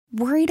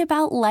Worried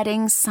about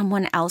letting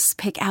someone else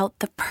pick out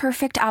the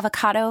perfect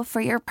avocado for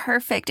your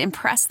perfect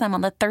impress them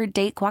on the third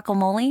date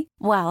guacamole?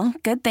 Well,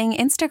 good thing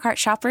Instacart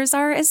shoppers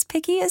are as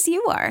picky as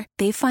you are.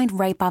 They find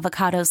ripe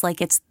avocados like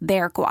it's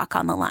their guac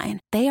on the line.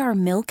 They are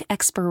milk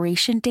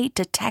expiration date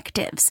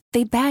detectives.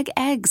 They bag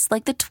eggs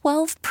like the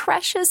 12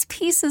 precious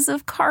pieces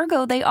of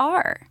cargo they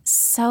are.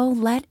 So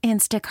let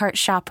Instacart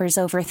shoppers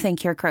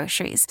overthink your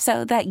groceries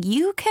so that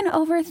you can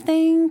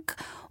overthink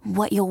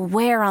what you'll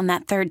wear on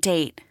that third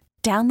date.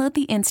 Download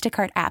the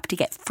Instacart app to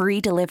get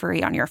free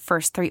delivery on your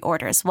first 3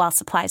 orders while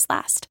supplies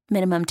last.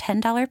 Minimum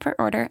 $10 per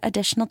order.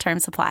 Additional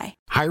terms apply.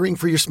 Hiring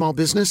for your small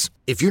business?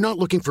 If you're not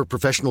looking for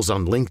professionals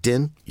on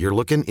LinkedIn, you're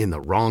looking in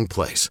the wrong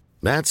place.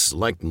 That's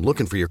like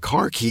looking for your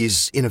car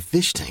keys in a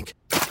fish tank.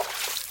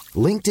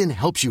 LinkedIn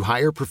helps you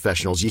hire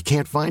professionals you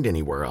can't find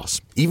anywhere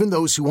else, even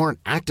those who aren't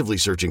actively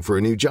searching for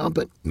a new job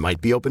but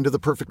might be open to the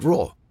perfect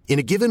role. In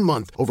a given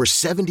month, over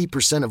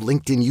 70% of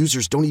LinkedIn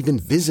users don't even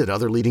visit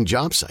other leading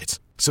job sites.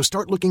 So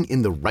start looking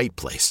in the right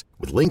place.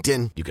 With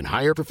LinkedIn, you can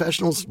hire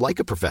professionals like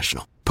a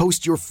professional.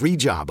 Post your free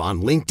job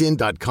on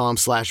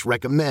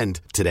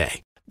linkedin.com/recommend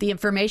today. The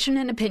information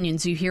and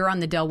opinions you hear on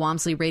the Del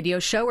Walmsley radio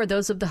show are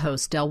those of the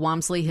host, Del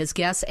Walmsley, his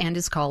guests, and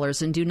his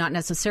callers, and do not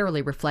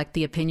necessarily reflect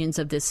the opinions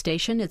of this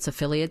station, its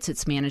affiliates,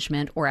 its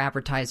management, or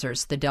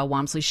advertisers. The Del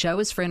Walmsley show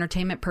is for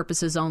entertainment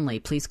purposes only.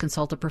 Please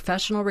consult a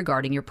professional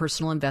regarding your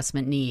personal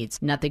investment needs.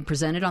 Nothing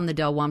presented on the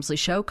Del Walmsley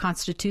show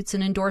constitutes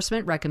an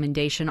endorsement,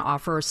 recommendation,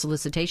 offer, or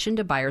solicitation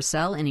to buy or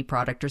sell any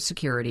product or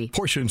security.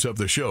 Portions of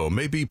the show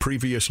may be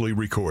previously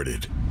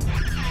recorded.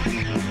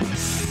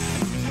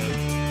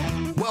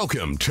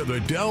 Welcome to the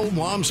Del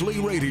Walmsley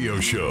Radio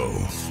Show.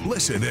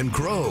 Listen and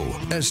grow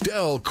as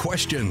Del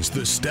questions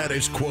the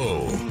status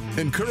quo,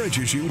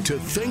 encourages you to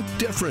think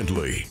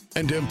differently,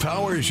 and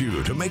empowers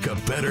you to make a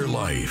better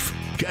life.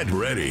 Get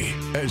ready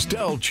as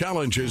Del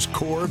challenges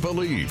core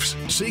beliefs,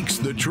 seeks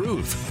the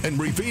truth, and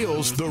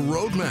reveals the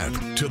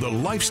roadmap to the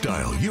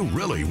lifestyle you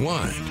really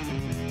want.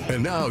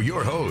 And now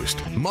your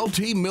host,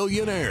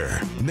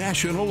 multi-millionaire,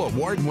 national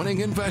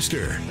award-winning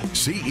investor,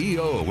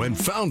 CEO and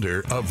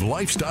founder of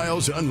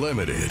Lifestyles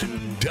Unlimited,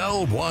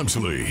 Del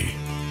Walmsley.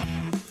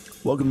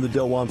 Welcome to the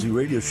Del Walmsley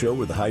Radio Show,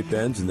 where the hype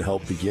ends and the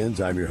help begins.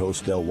 I'm your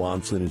host, Del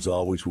Walmsley, and as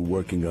always, we're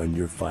working on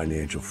your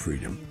financial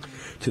freedom.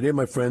 Today,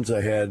 my friends,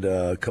 I had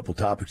a couple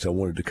topics I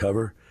wanted to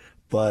cover,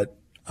 but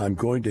I'm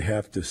going to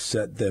have to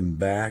set them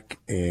back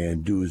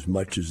and do as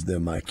much as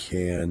them I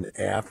can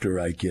after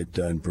I get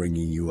done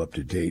bringing you up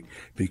to date,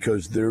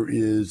 because there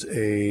is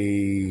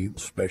a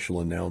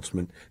special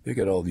announcement. They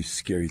got all these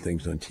scary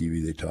things on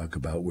TV they talk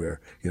about where,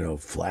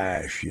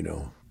 flash,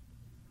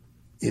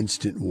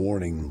 instant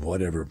warning,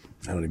 whatever.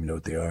 I don't even know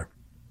what they are.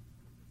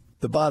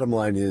 The bottom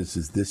line is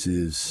this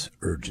is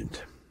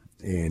urgent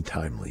and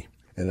timely,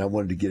 and I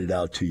wanted to get it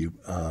out to you.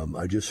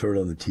 I just heard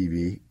on the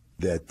TV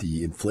that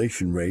the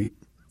inflation rate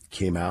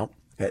came out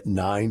at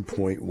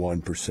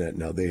 9.1%.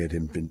 Now, they had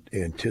been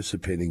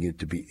anticipating it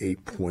to be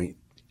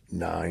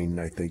 8.9,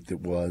 I think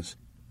that was.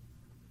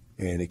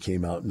 And it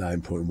came out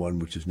 9.1,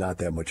 which is not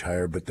that much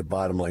higher. But the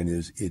bottom line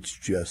is it's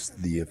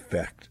just the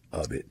effect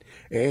of it.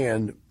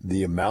 And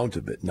the amount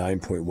of it,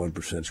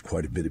 9.1% is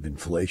quite a bit of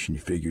inflation.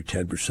 You figure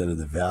 10% of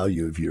the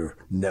value of your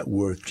net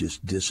worth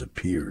just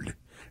disappeared.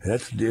 And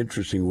that's the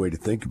interesting way to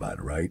think about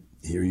it, right?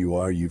 Here you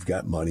are, you've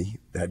got money.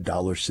 That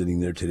dollar sitting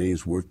there today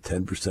is worth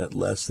 10%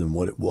 less than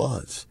what it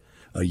was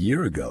a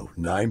year ago.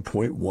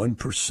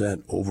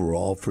 9.1%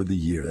 overall for the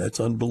year. That's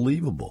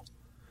unbelievable.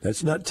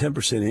 That's not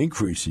 10%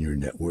 increase in your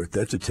net worth.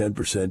 That's a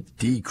 10%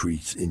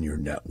 decrease in your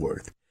net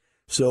worth.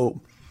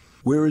 So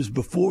whereas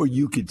before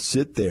you could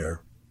sit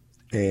there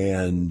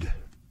and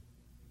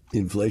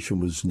inflation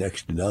was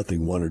next to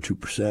nothing, 1 or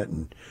 2%,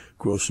 and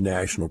gross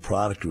national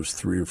product was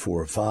 3 or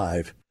 4 or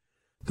 5,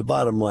 the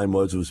bottom line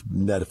was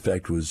net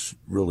effect was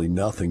really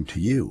nothing to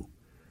you.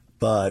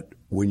 But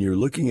when you're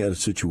looking at a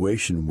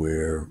situation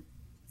where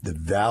the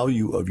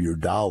value of your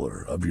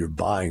dollar, of your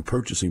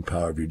purchasing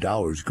power of your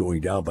dollar is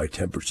going down by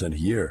 10% a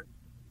year,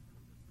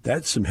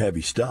 that's some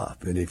heavy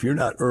stuff. And if you're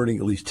not earning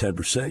at least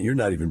 10%, you're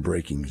not even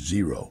breaking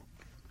zero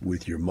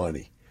with your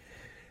money.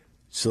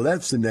 So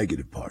that's the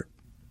negative part.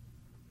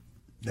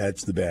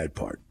 That's the bad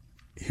part.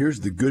 Here's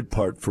the good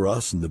part for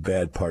us and the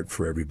bad part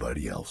for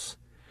everybody else.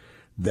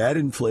 That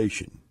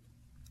inflation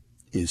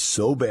is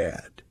so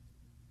bad,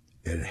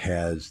 and it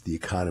has the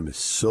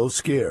economists so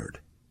scared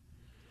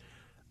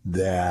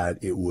that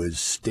it was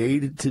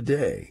stated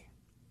today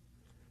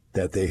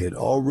that they had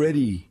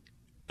already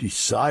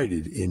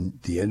decided in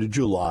the end of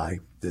July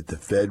that the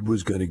Fed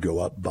was going to go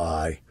up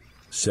by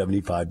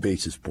 75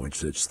 basis points.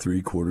 That's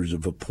 3/4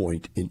 of a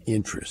point in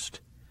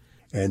interest.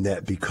 And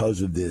that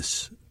because of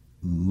this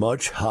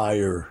much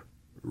higher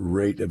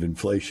rate of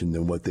inflation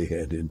than what they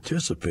had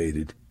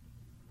anticipated,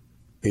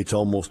 it's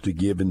almost a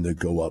given to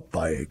go up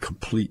by a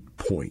complete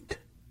point.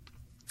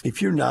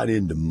 If you're not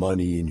into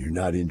money and you're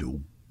not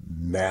into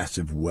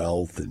massive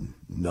wealth and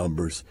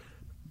numbers,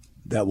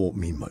 that won't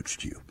mean much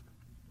to you,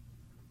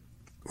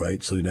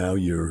 right? So now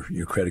your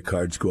credit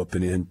cards go up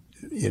in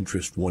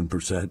interest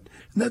 1%,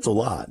 and that's a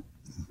lot.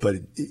 But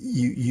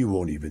you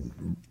won't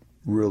even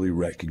really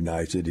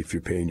recognize it if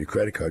you're paying your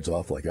credit cards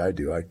off like I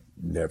do. I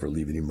never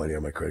leave any money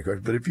on my credit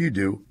cards. But if you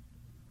do,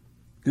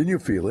 then you'll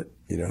feel it.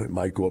 You know, it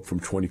might go up from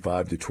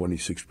 25 to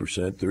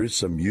 26%. There is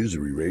some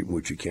usury rate in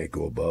which you can't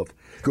go above.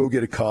 Go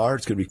get a car.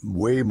 It's going to be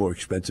way more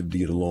expensive to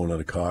get a loan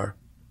on a car.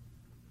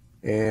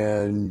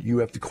 And you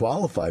have to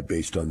qualify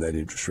based on that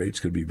interest rate. It's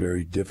going to be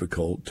very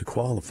difficult to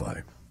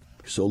qualify.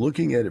 So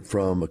looking at it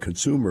from a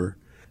consumer,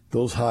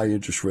 those high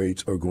interest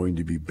rates are going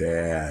to be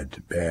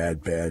bad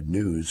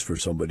news for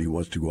somebody who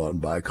wants to go out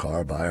and buy a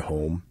car, buy a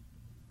home.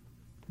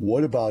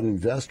 What about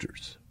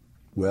investors?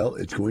 Well,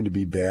 it's going to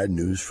be bad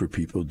news for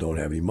people who don't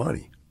have any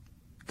money,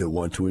 that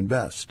want to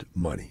invest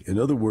money. In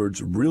other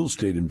words, real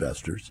estate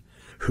investors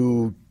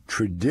who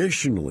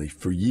traditionally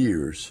for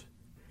years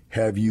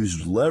have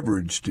used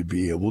leverage to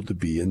be able to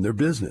be in their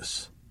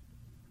business.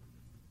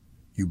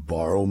 You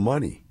borrow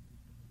money.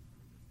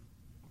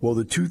 Well,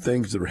 the two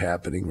things that are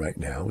happening right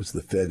now is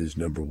the Fed is,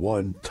 number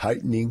one,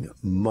 tightening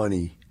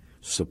money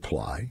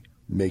supply,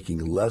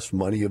 making less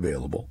money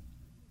available,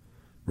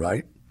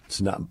 right?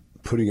 It's not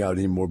putting out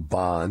any more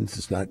bonds.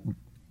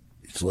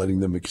 It's letting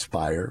them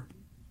expire,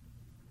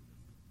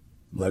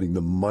 letting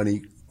the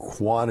money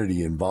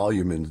quantity and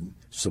volume and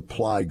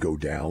supply go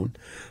down,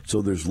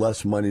 so there's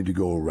less money to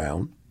go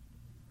around.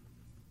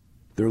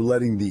 They're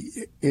letting the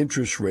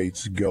interest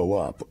rates go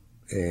up,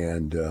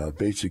 and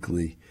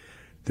basically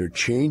they're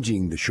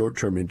changing the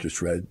short-term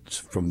interest rates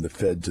from the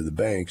Fed to the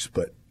banks,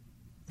 but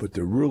what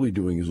they're really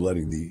doing is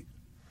letting the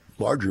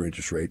larger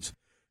interest rates,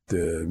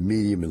 the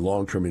medium and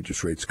long-term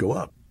interest rates, go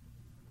up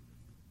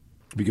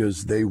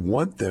because they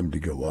want them to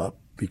go up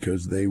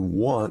because they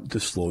want to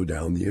slow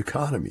down the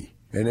economy.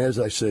 And as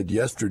I said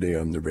yesterday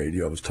on the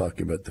radio, I was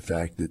talking about the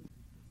fact that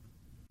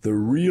the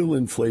real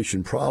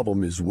inflation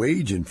problem is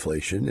wage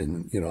inflation.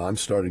 And, you know, I'm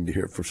starting to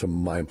hear it for some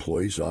of my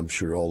employees. So I'm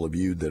sure all of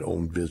you that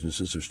own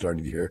businesses are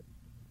starting to hear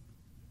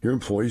your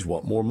employees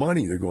want more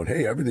money. They're going,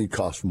 hey, everything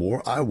costs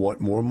more. I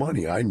want more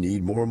money. I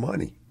need more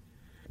money.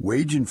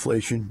 Wage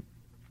inflation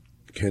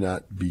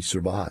cannot be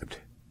survived.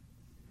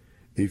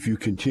 If you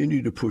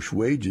continue to push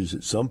wages,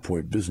 at some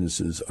point,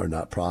 businesses are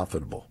not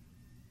profitable.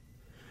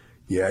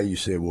 Yeah, you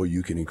say, well,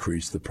 you can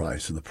increase the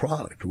price of the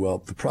product. Well,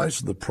 the price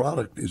of the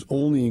product is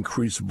only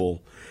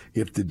increasable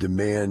if the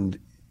demand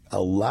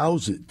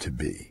allows it to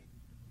be.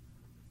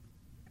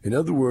 In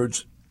other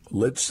words,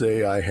 let's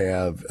say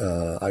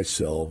I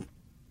sell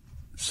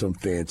some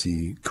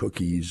fancy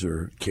cookies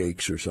or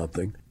cakes or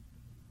something,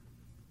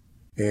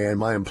 and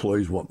my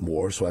employees want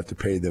more, so I have to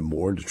pay them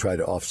more. And to try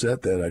to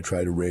offset that, I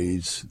try to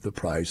raise the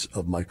price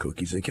of my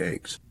cookies and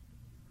cakes.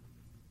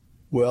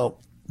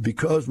 Well,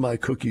 because my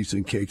cookies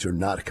and cakes are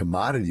not a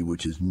commodity,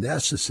 which is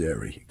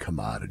necessary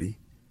commodity,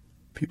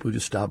 people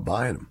just stop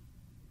buying them.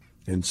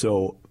 And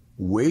so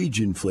wage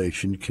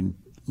inflation can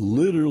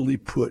literally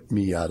put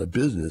me out of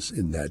business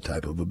in that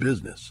type of a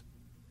business.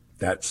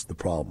 That's the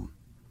problem.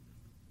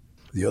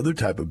 The other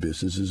type of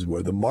business is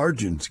where the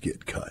margins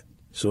get cut.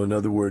 So in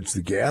other words,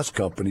 the gas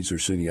companies are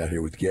sitting out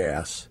here with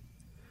gas.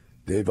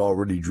 They've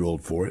already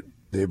drilled for it.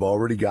 They've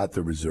already got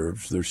the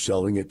reserves. They're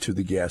selling it to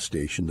the gas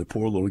station, the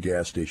poor little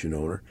gas station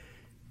owner.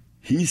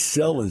 He's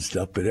selling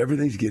stuff, but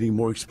everything's getting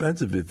more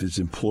expensive. If his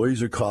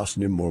employees are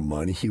costing him more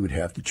money, he would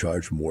have to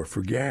charge more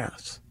for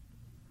gas.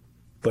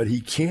 But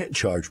he can't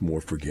charge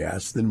more for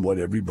gas than what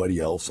everybody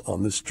else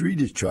on the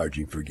street is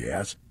charging for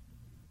gas,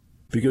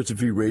 because if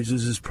he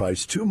raises his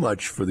price too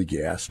much for the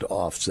gas to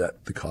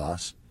offset the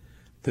cost,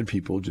 then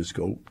people just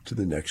go to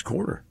the next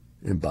corner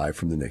and buy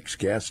from the next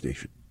gas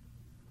station.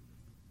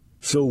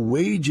 So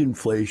wage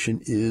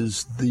inflation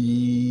is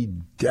the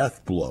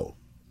death blow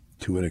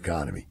to an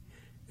economy.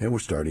 And we're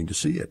starting to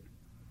see it.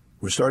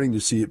 We're starting to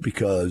see it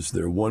because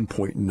there are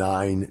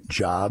 1.9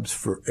 jobs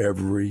for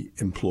every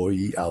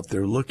employee out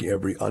there looking,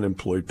 every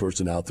unemployed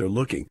person out there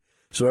looking.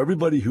 So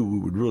everybody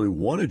who would really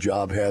want a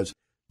job has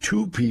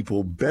two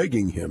people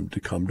begging him to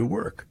come to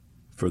work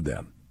for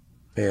them.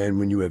 And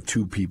when you have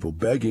two people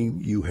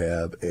begging, you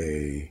have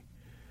a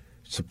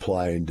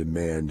supply and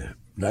demand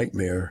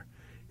nightmare,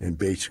 and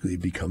basically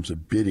it becomes a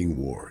bidding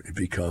war. It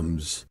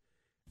becomes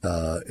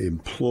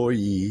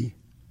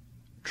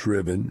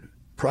employee-driven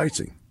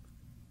pricing.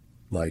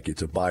 Like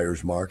it's a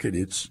buyer's market,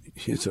 it's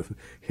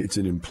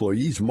an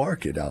employee's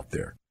market out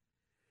there.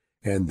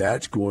 And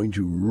that's going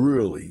to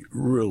really,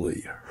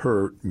 really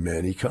hurt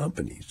many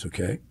companies,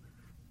 okay?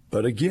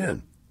 But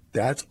again,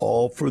 that's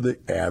all for the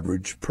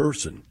average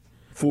person.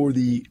 For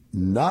the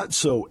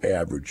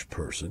not-so-average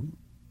person,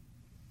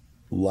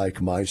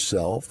 like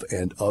myself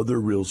and other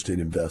real estate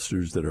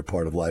investors that are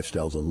part of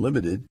Lifestyles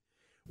Unlimited,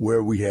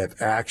 where we have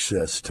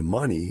access to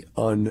money,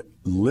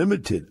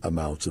 unlimited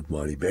amounts of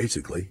money,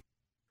 basically,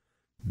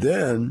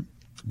 then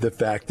the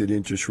fact that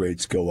interest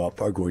rates go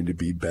up are going to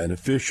be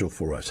beneficial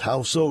for us.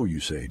 How so, you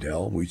say,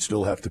 Del? We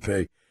still have to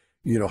pay,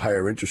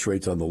 higher interest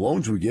rates on the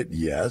loans we get?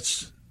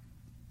 Yes,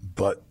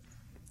 but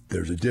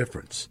there's a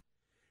difference.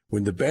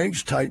 When the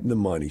banks tighten the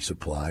money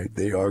supply,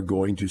 they are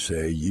going to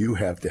say you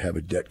have to have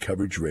a debt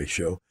coverage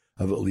ratio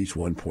of at least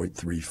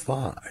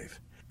 1.35.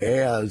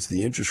 as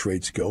the interest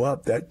rates go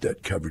up, that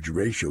debt coverage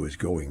ratio is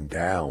going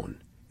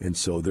down. And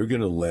so they're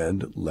going to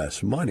lend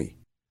less money.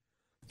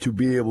 To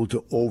be able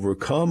to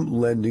overcome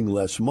lending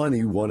less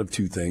money, one of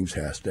two things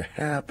has to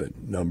happen.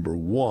 Number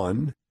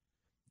one,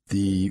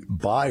 the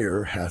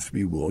buyer has to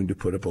be willing to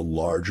put up a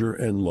larger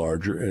and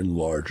larger and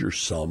larger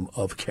sum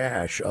of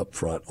cash up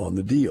front on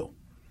the deal,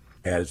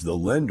 as the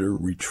lender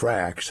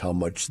retracts how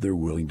much they're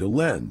willing to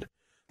lend.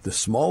 The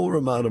smaller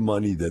amount of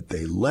money that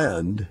they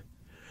lend,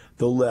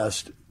 the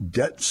less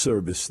debt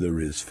service there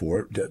is for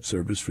it. Debt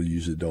service, for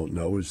you that don't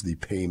know, is the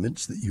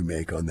payments that you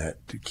make on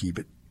that to keep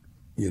it,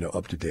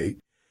 up to date.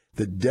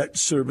 The debt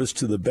service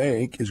to the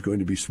bank is going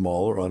to be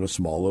smaller on a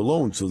smaller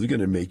loan, so they're going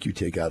to make you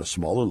take out a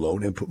smaller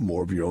loan and put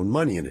more of your own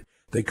money in it.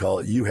 They call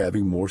it you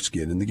having more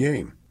skin in the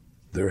game.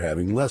 They're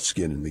having less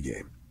skin in the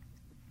game,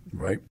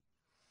 right?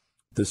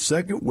 The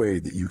second way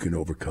that you can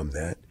overcome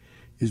that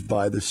is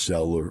by the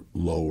seller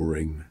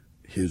lowering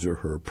his or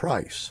her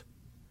price.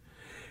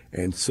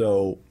 And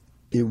so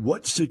in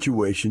what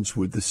situations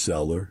would the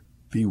seller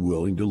be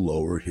willing to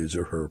lower his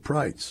or her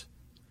price?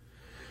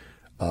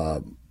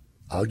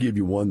 I'll give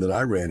you one that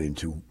I ran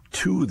into.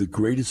 Two of the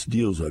greatest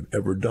deals I've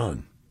ever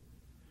done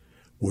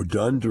were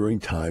done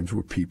during times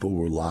where people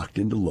were locked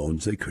into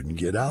loans they couldn't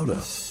get out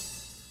of.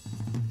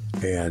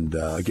 And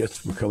I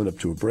guess we're coming up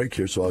to a break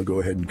here, so I'll go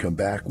ahead and come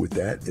back with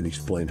that and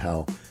explain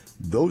how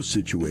those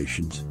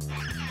situations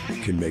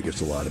can make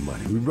us a lot of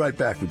money. We'll be right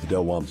back with the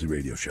Del Walmsley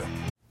Radio Show.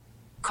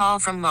 Call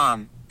from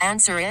mom.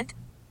 Answer it.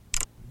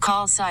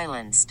 Call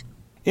silenced.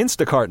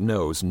 Instacart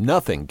knows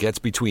nothing gets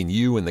between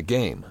you and the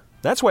game.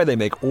 That's why they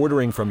make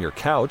ordering from your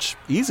couch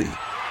easy.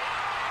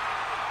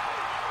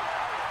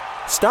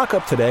 Stock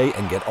up today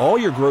and get all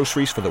your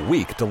groceries for the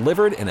week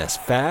delivered in as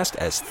fast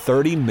as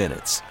 30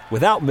 minutes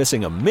without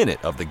missing a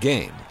minute of the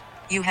game.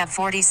 You have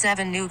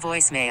 47 new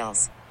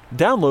voicemails.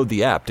 Download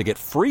the app to get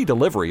free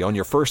delivery on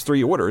your first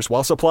 3 orders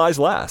while supplies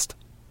last.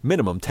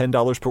 Minimum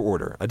 $10 per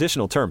order.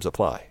 Additional terms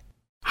apply.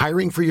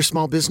 Hiring for your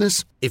small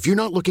business? If you're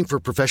not looking for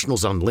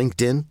professionals on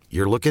LinkedIn,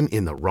 you're looking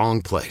in the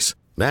wrong place.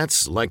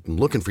 That's like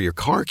looking for your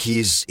car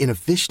keys in a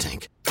fish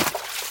tank.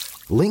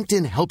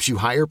 LinkedIn helps you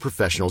hire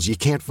professionals you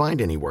can't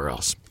find anywhere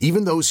else,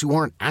 even those who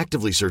aren't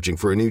actively searching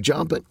for a new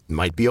job but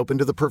might be open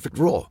to the perfect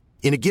role.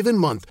 In a given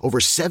month, over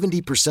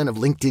 70% of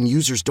LinkedIn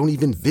users don't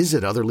even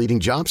visit other leading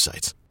job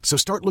sites. So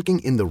start looking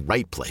in the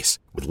right place.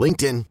 With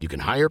LinkedIn, you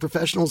can hire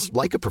professionals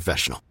like a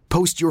professional.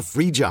 Post your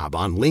free job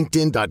on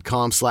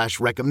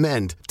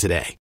linkedin.com/recommend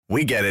today.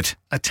 We get it.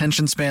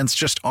 Attention spans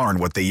just aren't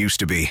what they used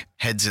to be.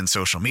 Heads in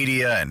social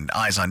media and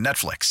eyes on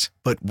Netflix.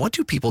 But what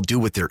do people do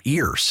with their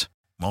ears?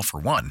 Well, for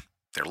one,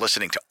 they're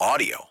listening to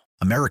audio.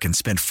 Americans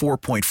spend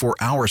 4.4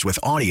 hours with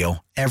audio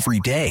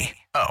every day.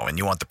 Oh, and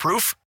you want the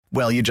proof?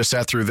 Well, you just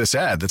sat through this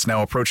ad that's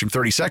now approaching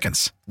 30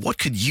 seconds. What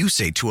could you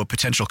say to a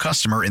potential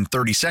customer in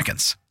 30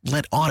 seconds?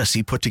 Let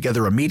Odyssey put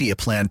together a media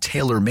plan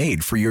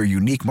tailor-made for your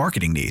unique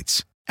marketing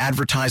needs.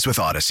 Advertise with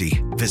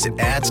Odyssey. Visit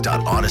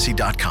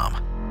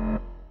ads.odyssey.com.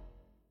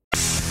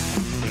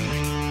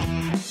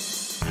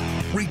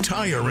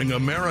 Retiring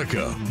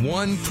America,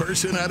 one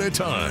person at a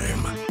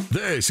time.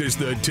 This is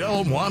the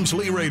Del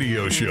Walmsley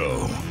Radio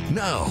Show.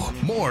 Now,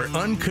 more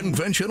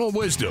unconventional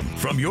wisdom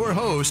from your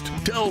host,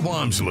 Del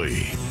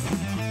Walmsley.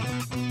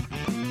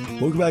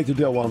 Welcome back to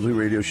Del Walmsley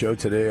Radio Show.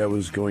 Today I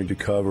was going to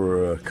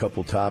cover a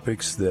couple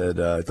topics that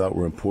I thought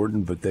were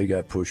important, but they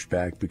got pushed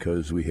back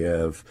because we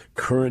have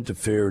current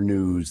affair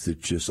news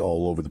that's just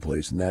all over the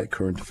place. And that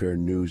current affair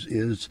news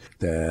is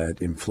that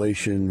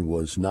inflation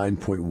was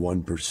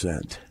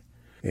 9.1%.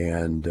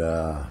 And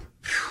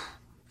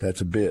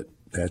that's a bit.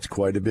 That's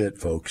quite a bit,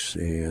 folks.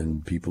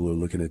 And people are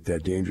looking at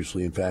that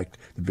dangerously. In fact,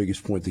 the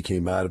biggest point that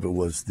came out of it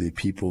was the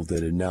people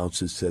that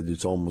announced it said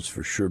it's almost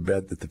for sure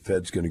bet that the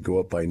Fed's going to go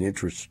up by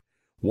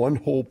one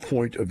whole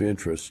point of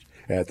interest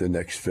at the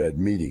next Fed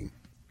meeting.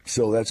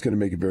 So that's going to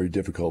make it very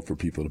difficult for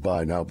people to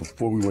buy. Now,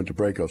 before we went to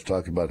break, I was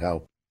talking about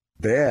how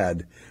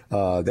bad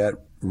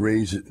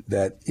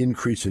that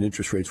increase in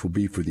interest rates will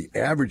be for the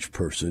average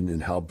person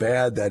and how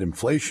bad that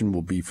inflation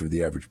will be for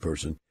the average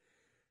person.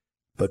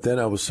 But then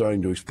I was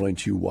starting to explain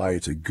to you why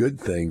it's a good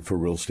thing for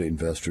real estate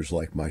investors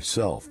like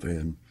myself.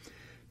 And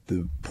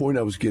the point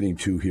I was getting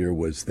to here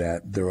was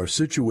that there are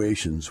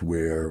situations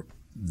where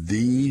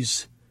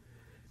this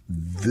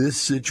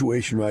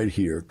situation right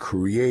here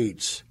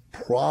creates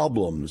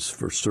problems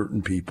for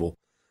certain people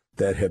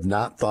that have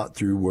not thought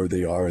through where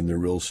they are in their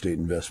real estate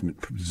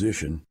investment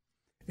position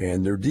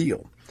and their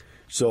deal.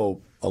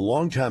 So a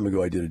long time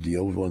ago, I did a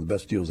deal. It was one of the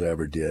best deals I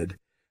ever did.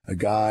 A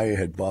guy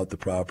had bought the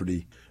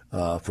property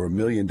for $1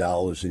 million,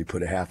 and he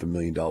put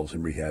 $500,000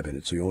 in rehab in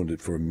it. So he owned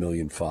it for $1.5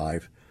 million.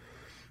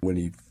 When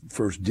he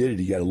first did it,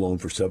 he got a loan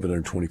for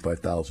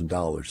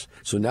 $725,000.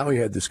 So now he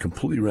had this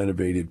completely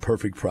renovated,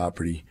 perfect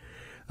property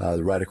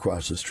right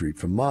across the street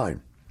from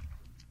mine.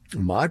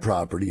 My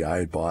property I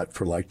had bought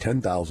for like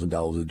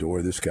 $10,000 a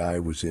door. This guy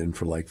was in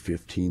for like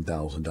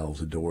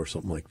 $15,000 a door,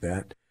 something like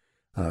that.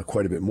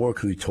 Quite a bit more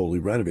because he totally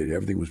renovated.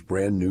 Everything was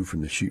brand new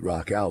from the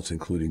sheetrock outs,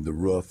 including the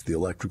roof, the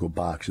electrical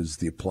boxes,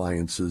 the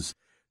appliances,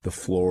 the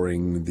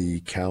flooring,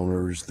 the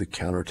counters, the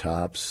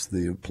countertops,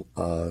 the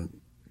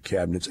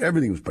cabinets,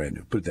 everything was brand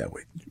new, put it that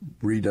way.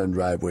 Redone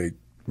driveway,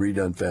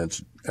 redone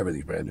fence,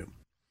 everything brand new.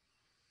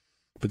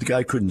 But the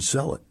guy couldn't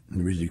sell it. And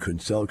the reason he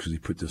couldn't sell it because he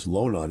put this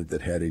loan on it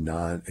that had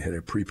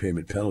a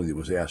prepayment penalty that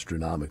was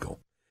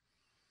astronomical.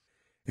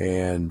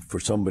 And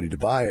for somebody to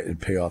buy it and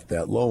pay off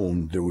that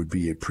loan, there would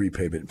be a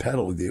prepayment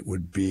penalty that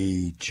would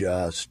be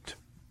just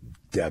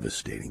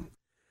devastating.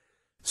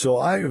 So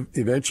I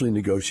eventually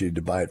negotiated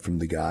to buy it from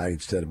the guy.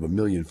 Instead of $1.5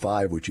 million,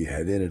 which he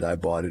had in it, I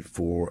bought it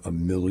for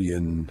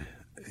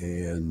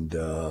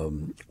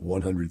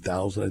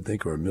 $1,100,000, I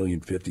think, or $1.05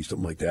 million,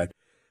 something like that.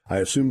 I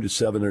assumed a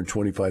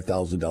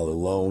 $725,000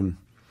 loan.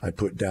 I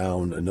put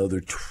down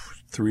another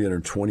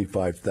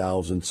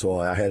 $325,000, so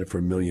I had it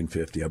for $1.05 million.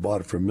 I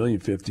bought it for $1.05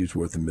 million. It's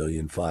worth $1.5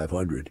 million,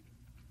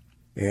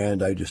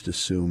 and I just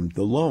assumed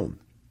the loan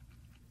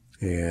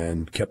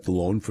and kept the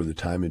loan for the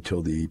time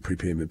until the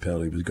prepayment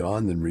penalty was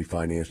gone. Then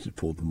refinanced it,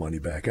 pulled the money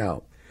back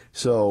out.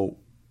 So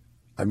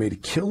I made a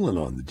killing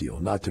on the deal.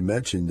 Not to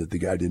mention that the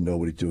guy didn't know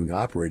what he's doing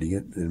operating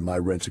it, and my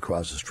rents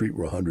across the street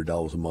were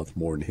 $100 a month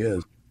more than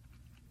his.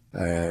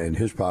 And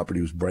his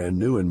property was brand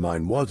new and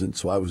mine wasn't,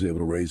 so I was able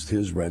to raise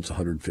his rents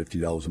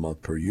 $150 a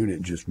month per unit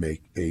and just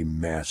make a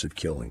massive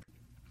killing.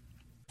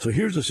 So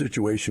here's a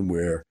situation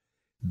where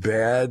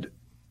bad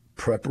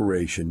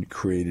preparation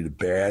created a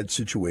bad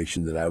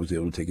situation that I was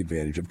able to take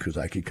advantage of because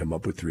I could come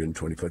up with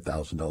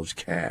 $325,000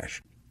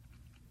 cash.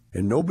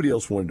 And nobody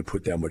else wanted to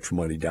put that much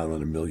money down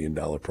on $1 million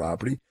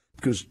property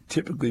because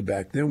typically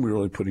back then we were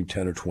only putting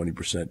 10 or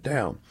 20%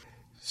 down.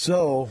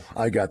 So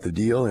I got the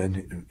deal,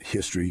 and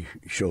history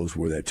shows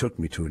where that took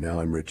me to.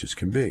 Now I'm rich as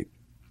can be.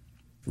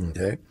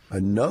 Okay.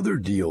 Another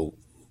deal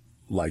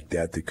like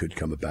that could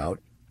come about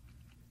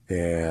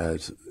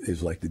is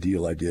like the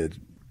deal I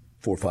did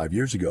 4 or 5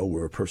 years ago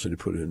where a person had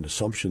put an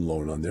assumption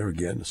loan on there,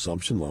 again,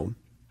 assumption loan.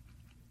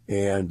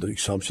 And the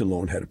assumption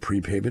loan had a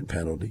prepayment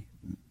penalty,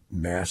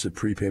 massive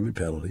prepayment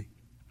penalty.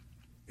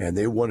 And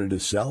they wanted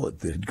to sell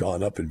it. It had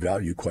gone up in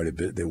value quite a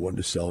bit. They wanted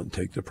to sell it and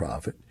take the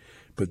profit.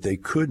 But they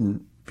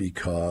couldn't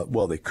because,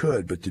 well, they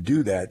could, but to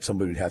do that,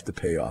 somebody would have to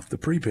pay off the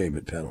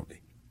prepayment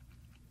penalty.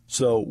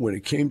 So when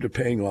it came to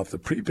paying off the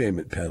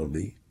prepayment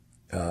penalty,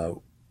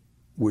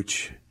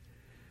 which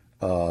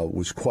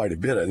was quite a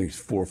bit, I think it's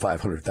 $400,000 or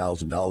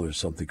 $500,000,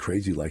 something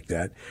crazy like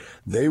that,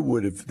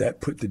 that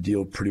put the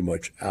deal pretty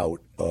much out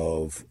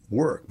of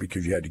work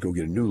because you had to go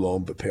get a new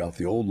loan, but pay off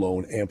the old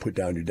loan and put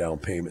down your down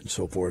payment and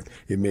so forth.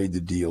 It made the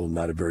deal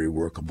not a very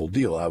workable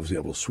deal. I was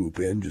able to swoop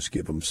in, just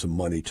give them some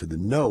money to the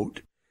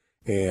note,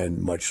 and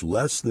much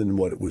less than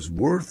what it was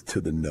worth to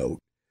the note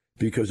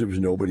because there was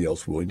nobody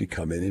else willing to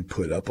come in and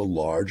put up a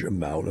large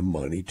amount of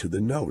money to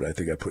the note. I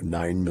think I put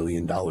 $9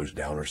 million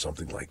down or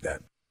something like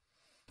that.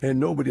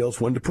 And nobody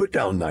else wanted to put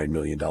down $9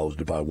 million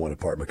to buy one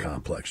apartment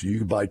complex. You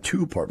can buy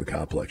 2 apartment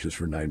complexes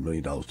for $9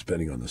 million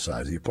depending on the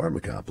size of the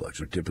apartment complex,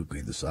 or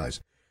typically the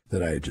size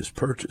that I had just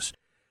purchased.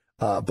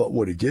 But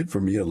what it did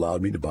for me, it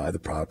allowed me to buy the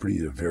property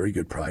at a very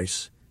good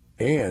price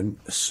and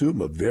assume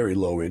a very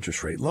low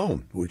interest rate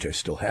loan, which I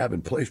still have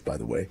in place, by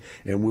the way,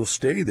 and will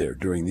stay there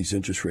during these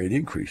interest rate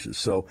increases.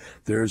 So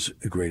there's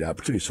a great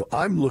opportunity. So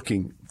I'm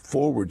looking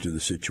forward to the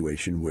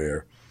situation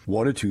where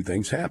one of two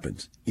things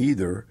happens.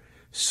 Either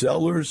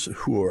sellers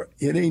who are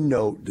in a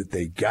note that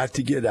they got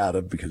to get out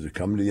of because they're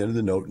coming to the end of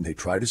the note and they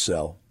try to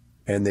sell,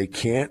 and they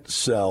can't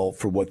sell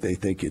for what they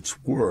think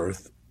it's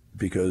worth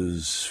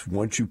because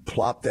once you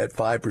plop that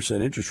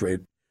 5% interest rate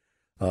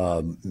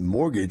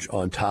mortgage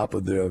on top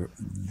of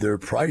their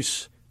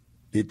price,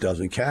 it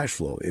doesn't cash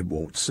flow. It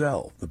won't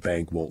sell. The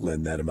bank won't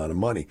lend that amount of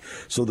money.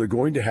 So they're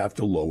going to have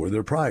to lower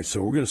their price.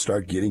 So we're going to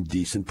start getting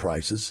decent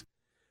prices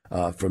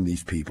from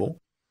these people.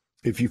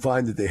 If you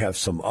find that they have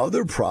some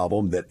other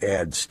problem that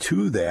adds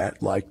to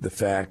that, like the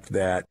fact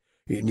that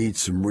it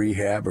needs some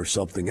rehab or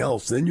something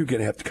else, then you're going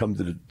to have to come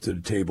to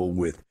the table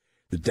with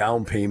the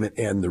down payment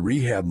and the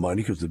rehab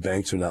money because the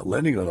banks are not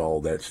lending on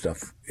all that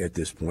stuff at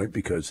this point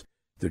because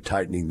they're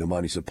tightening the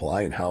money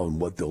supply and how and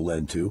what they'll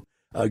lend to.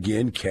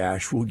 Again,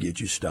 cash will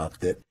get you stuff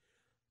that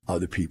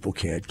other people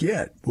can't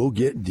get. We'll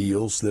get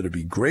deals that'll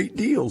be great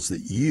deals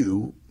that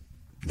you,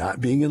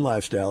 not being in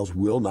Lifestyles,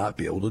 will not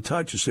be able to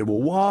touch. You say,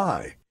 well,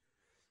 why?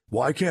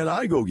 Why can't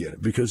I go get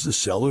it? Because the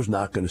seller's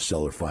not going to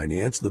sell or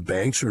finance. The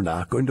banks are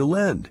not going to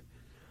lend.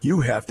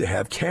 You have to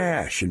have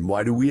cash. And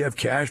why do we have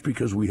cash?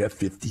 Because we have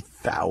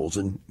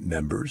 50,000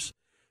 members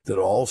that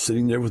are all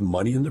sitting there with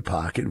money in their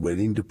pocket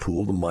waiting to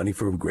pool the money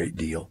for a great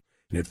deal.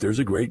 And if there's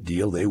a great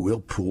deal, they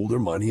will pool their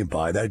money and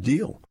buy that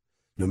deal.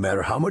 No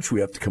matter how much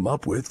we have to come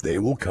up with, they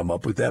will come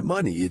up with that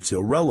money. It's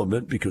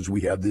irrelevant because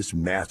we have this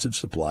massive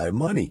supply of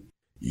money.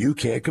 You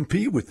can't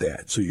compete with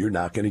that, so you're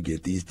not going to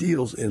get these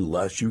deals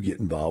unless you get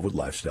involved with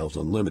Lifestyles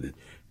Unlimited.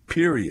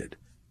 Period.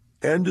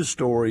 End of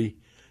story.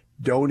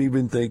 Don't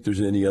even think there's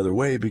any other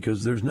way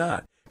because there's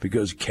not.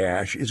 Because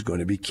cash is going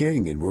to be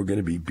king, and we're going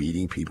to be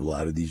beating people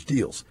out of these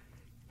deals.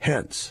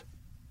 Hence,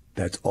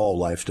 that's all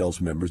Lifestyles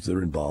members that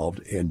are involved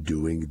and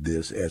doing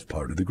this as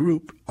part of the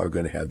group are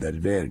going to have that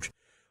advantage.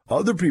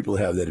 Other people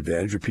who have that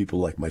advantage are people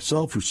like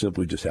myself who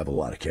simply just have a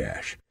lot of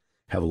cash,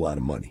 have a lot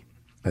of money,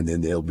 and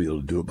then they'll be able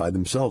to do it by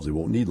themselves. They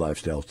won't need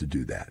Lifestyles to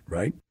do that,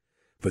 right?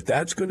 But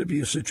that's going to be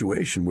a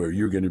situation where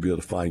you're going to be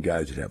able to find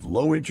guys that have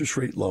low interest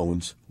rate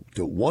loans,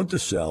 don't want to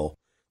sell,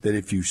 that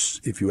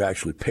if you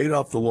actually paid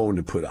off the loan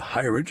and put a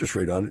higher interest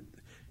rate on it,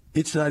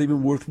 it's not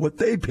even worth what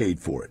they paid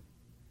for it.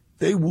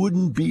 They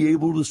wouldn't be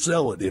able to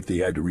sell it if they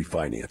had to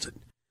refinance it.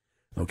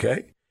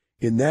 Okay?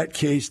 In that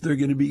case, they're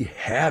going to be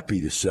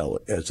happy to sell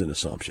it as an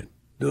assumption.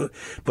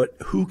 But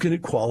who can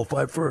it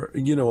qualify for, a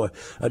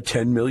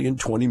 $10 million,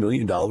 $20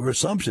 million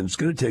assumption? It's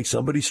going to take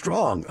somebody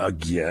strong.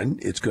 Again,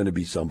 it's going to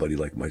be somebody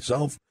like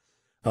myself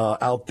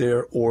out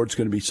there, or it's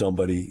going to be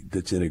somebody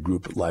that's in a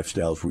group of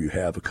Lifestyles where you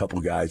have a couple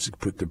guys that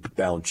put their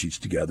balance sheets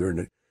together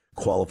and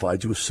qualify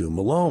to assume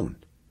a loan.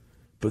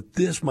 But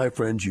this, my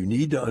friends, you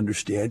need to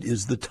understand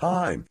is the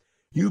time.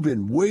 You've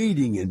been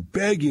waiting and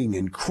begging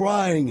and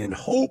crying and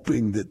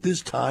hoping that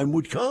this time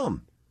would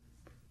come.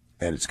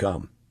 And it's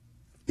come.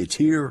 It's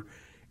here,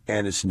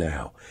 and it's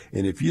now.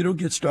 And if you don't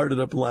get started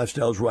up in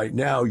Lifestyles right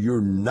now,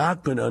 you're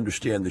not going to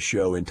understand the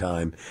show in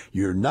time.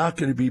 You're not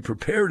going to be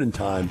prepared in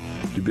time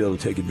to be able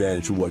to take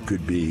advantage of what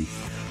could be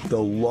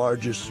the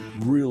largest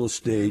real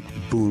estate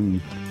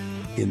boom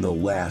in the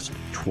last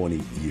 20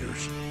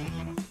 years.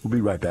 We'll be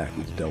right back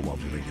with the Del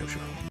Walmsley Radio Show.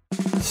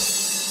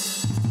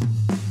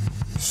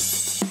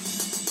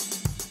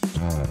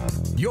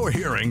 You're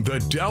hearing the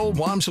Del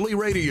Walmsley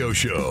Radio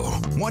Show.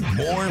 Want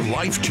more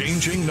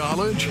life-changing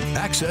knowledge?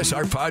 Access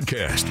our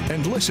podcast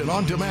and listen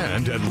on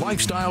demand at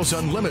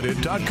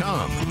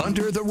lifestylesunlimited.com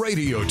under the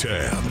radio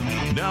tab.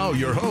 Now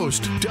your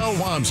host, Del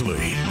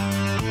Walmsley.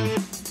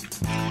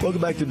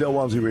 Welcome back to the Del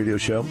Walmsley Radio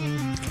Show.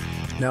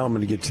 Now I'm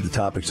going to get to the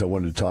topics I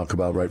wanted to talk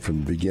about right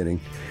from the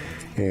beginning.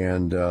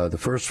 And the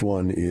first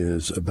one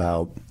is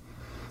about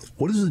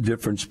what is the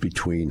difference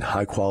between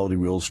high-quality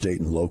real estate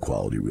and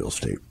low-quality real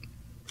estate?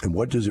 And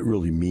what does it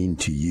really mean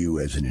to you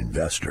as an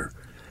investor?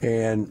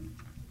 And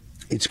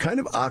it's kind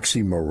of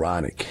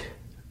oxymoronic,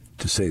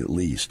 to say the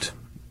least,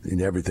 in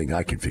everything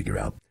I can figure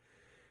out,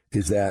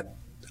 is that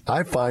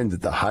I find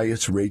that the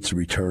highest rates of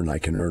return I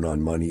can earn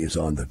on money is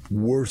on the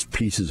worst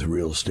pieces of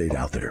real estate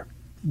out there.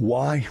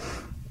 Why?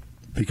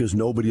 Because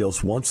nobody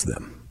else wants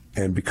them.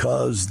 And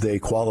because they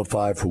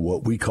qualify for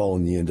what we call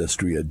in the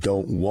industry a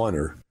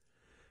don't-wanter,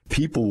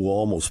 people will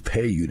almost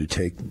pay you to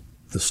take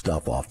the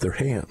stuff off their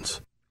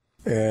hands.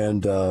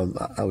 And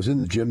I was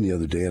in the gym the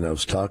other day, and I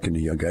was talking to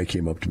a young guy.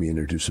 Came up to me,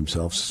 introduced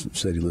himself,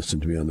 said he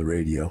listened to me on the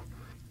radio.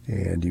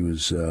 And he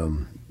was,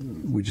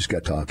 we just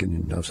got talking,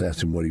 and I was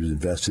asking him what he was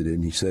invested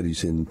in. He said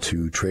he's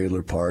into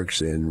trailer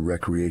parks and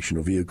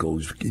recreational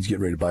vehicles. He's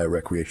getting ready to buy a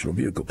recreational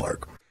vehicle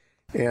park.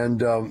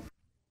 And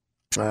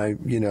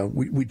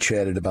we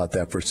chatted about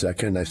that for a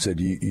second. I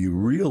said, you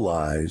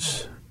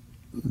realize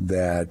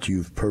that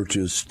you've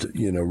purchased,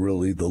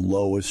 really the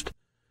lowest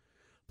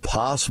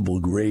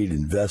possible grade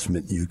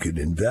investment you could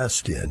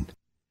invest in.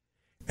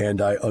 And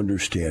I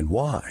understand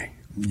why.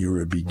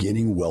 You're a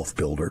beginning wealth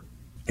builder.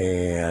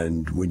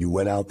 And when you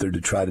went out there to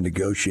try to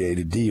negotiate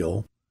a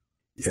deal,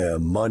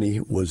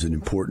 money was an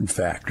important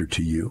factor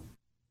to you.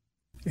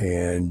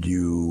 And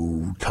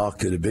you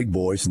talked to the big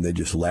boys and they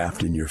just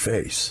laughed in your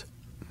face.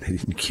 They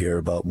didn't care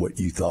about what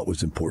you thought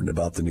was important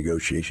about the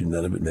negotiation.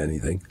 None of it meant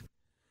anything.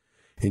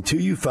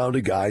 Until you found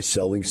a guy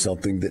selling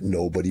something that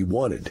nobody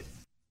wanted.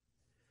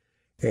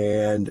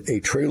 And a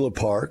trailer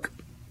park,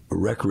 a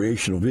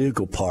recreational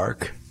vehicle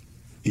park,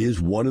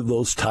 is one of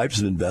those types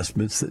of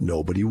investments that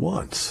nobody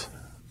wants.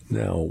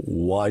 Now,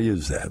 why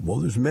is that? Well,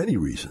 there's many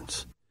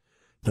reasons.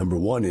 Number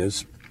one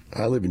is,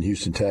 I live in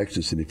Houston,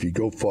 Texas, and if you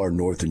go far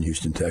north in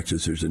Houston,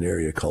 Texas, there's an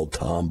area called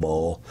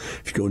Tomball.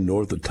 If you go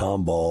north of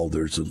Tomball,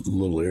 there's a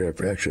little area,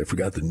 actually I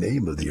forgot the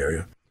name of the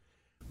area,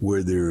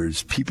 where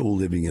there's people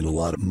living in a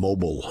lot of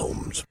mobile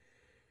homes.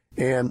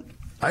 And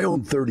I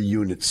own 30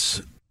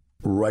 units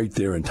right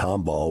there in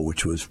Tomball,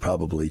 which was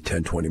probably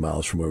 10, 20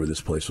 miles from wherever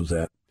this place was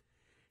at.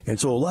 And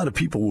so a lot of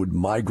people would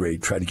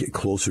migrate, try to get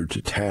closer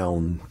to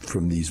town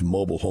from these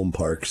mobile home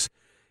parks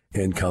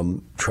and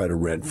come try to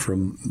rent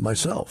from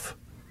myself.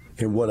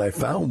 And what I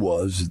found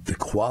was the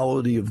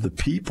quality of the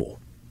people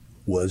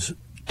was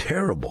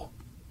terrible.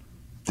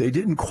 They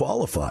didn't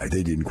qualify.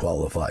 They didn't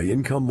qualify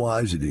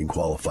income-wise. They didn't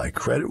qualify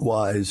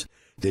credit-wise.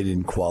 They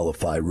didn't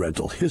qualify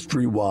rental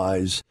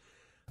history-wise.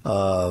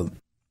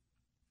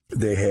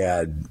 They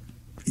had,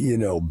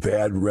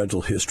 bad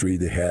rental history.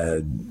 They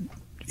had,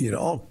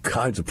 all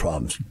kinds of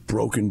problems.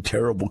 Broken,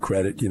 terrible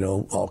credit,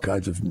 all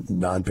kinds of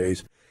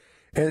non-pays.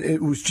 And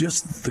it was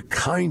just the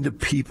kind of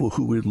people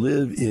who would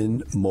live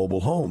in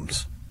mobile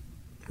homes,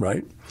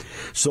 right?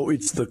 So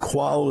it's the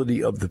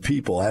quality of the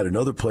people. I had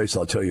another place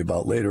I'll tell you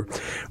about later,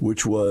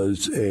 which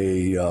was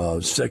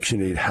a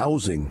Section 8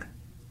 housing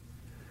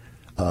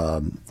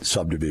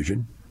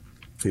subdivision.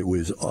 It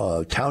was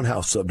a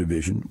townhouse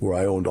subdivision where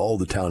I owned all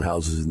the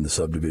townhouses in the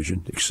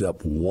subdivision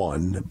except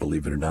one,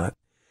 believe it or not.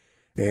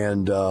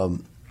 And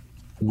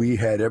we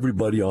had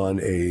everybody on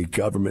a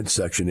government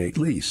Section 8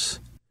 lease.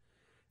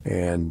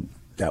 And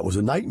that was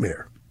a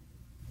nightmare.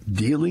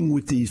 dealing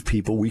with these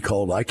people,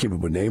 I came up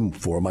with a name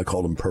for them, I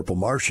called them Purple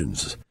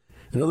Martians.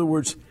 In other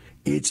words,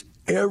 it's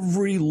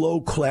every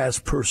low-class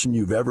person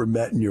you've ever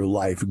met in your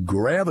life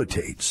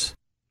gravitates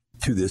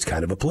to this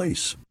kind of a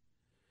place.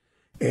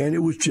 And it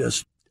was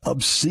just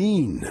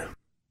obscene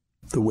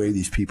the way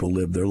these people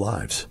lived their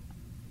lives.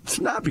 It's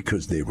not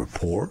because they were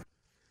poor.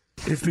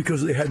 It's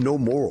because they had no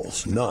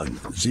morals. None.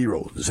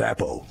 Zero.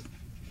 Zappo.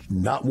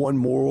 Not one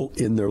moral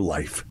in their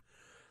life.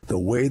 The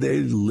way they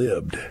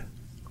lived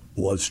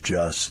was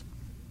just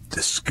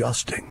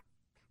disgusting.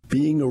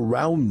 Being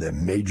around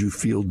them made you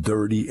feel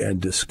dirty and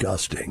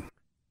disgusting.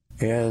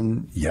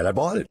 And yet I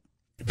bought it.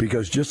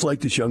 Because just like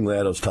this young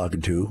lad I was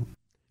talking to,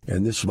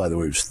 and this, by the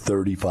way, was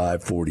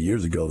 35, 40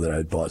 years ago that I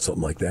had bought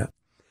something like that,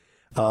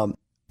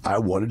 I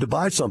wanted to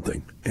buy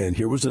something. And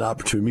here was an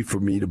opportunity for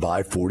me to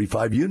buy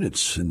 45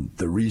 units. And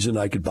the reason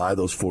I could buy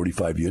those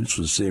 45 units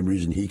was the same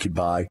reason he could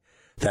buy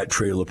that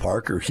trailer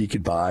park or he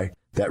could buy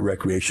that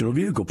recreational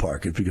vehicle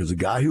park. It's because the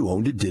guy who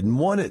owned it didn't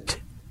want it.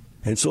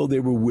 And so they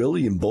were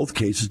willing in both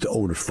cases to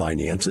owner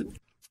finance it.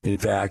 In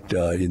fact,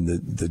 in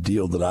the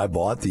deal that I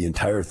bought, the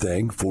entire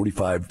thing,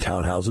 45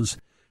 townhouses,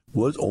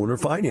 was owner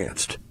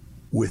financed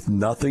with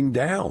nothing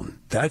down.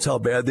 That's how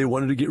bad they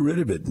wanted to get rid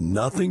of it.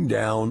 Nothing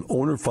down,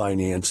 owner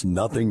finance,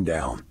 nothing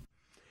down.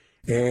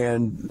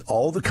 And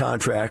all the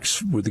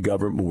contracts with the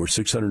government were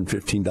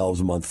 $615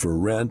 a month for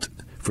rent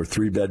for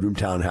 3-bedroom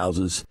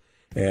townhouses.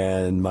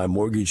 And my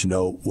mortgage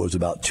note was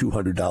about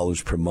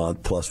 $200 per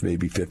month plus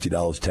maybe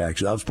 $50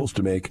 taxes. I was supposed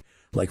to make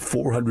like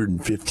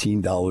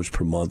 $415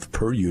 per month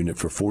per unit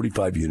for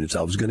 45 units.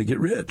 I was going to get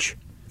rich.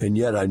 And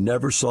yet I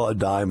never saw a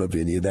dime of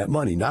any of that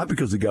money. Not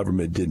because the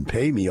government didn't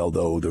pay me,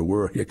 although there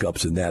were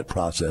hiccups in that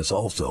process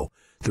also.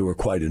 They were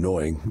quite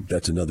annoying.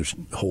 That's another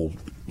whole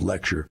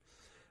lecture.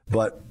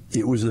 But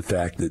it was the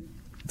fact that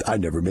I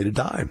never made a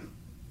dime.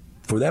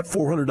 For that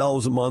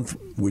 $400 a month,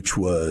 which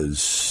was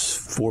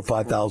 $4,000 or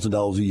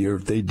 $5,000 a year,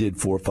 they did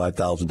 $4,000 or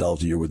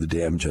 $5,000 a year worth of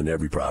damage on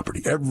every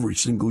property, every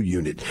single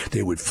unit.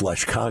 They would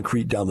flush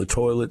concrete down the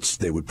toilets.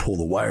 They would pull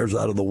the wires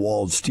out of the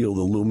wall and steal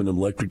the aluminum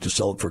electric to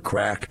sell it for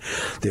crack.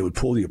 They would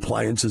pull the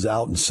appliances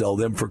out and sell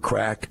them for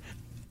crack.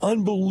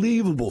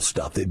 Unbelievable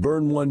stuff. They'd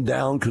burn one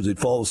down because they'd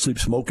fall asleep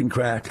smoking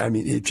crack. I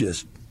mean, it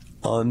just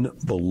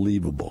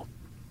unbelievable.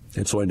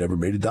 And so I never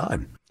made a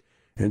dime.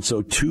 And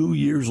so 2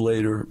 years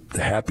later,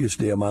 the happiest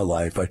day of my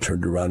life, I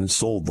turned around and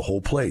sold the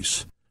whole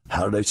place.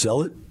 How did I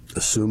sell it?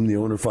 Assume the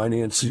owner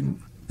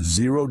financing,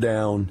 zero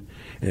down.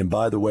 And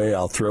by the way,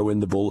 I'll throw in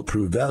the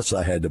bulletproof vests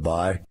I had to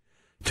buy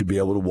to be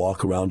able to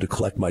walk around to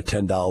collect my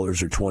 $10 or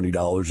 $20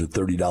 or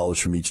 $30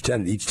 from each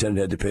tenant. Each tenant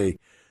had to pay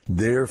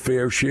their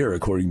fair share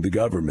according to the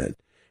government.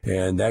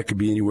 And that could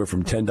be anywhere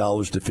from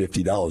 $10 to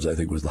 $50, I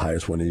think was the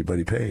highest one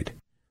anybody paid.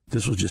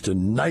 This was just a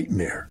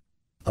nightmare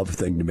of a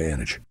thing to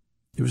manage.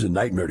 It was a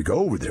nightmare to go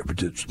over there, but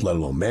just let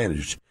alone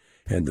manage.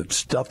 And the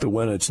stuff that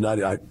went, it's not,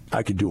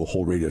 I could do a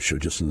whole radio show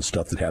just on the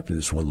stuff that happened in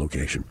this one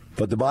location.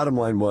 But the bottom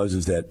line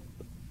is that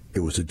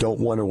it was a don't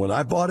wanter when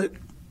I bought it,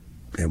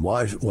 and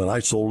when I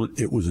sold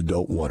it, it was a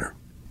don't wanter.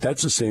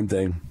 That's the same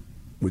thing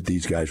with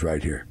these guys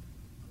right here.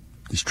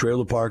 These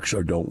trailer parks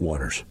are don't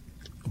wanters.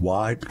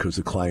 Why? Because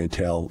the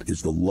clientele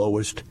is the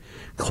lowest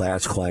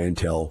class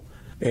clientele,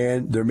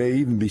 and there may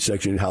even be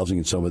Section 8 housing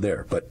in some of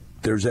there, but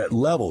there's that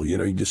level,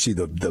 you just see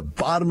the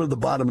bottom of the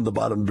bottom of the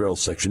bottom of the barrel,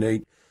 Section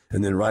 8,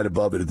 and then right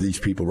above it are these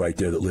people right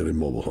there that live in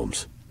mobile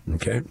homes,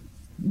 okay?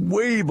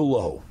 Way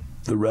below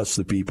the rest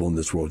of the people in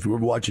this world. If you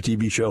ever watch a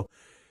TV show,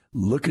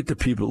 look at the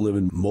people that live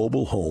in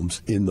mobile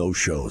homes in those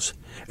shows,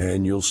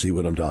 and you'll see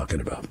what I'm talking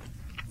about.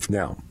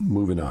 Now,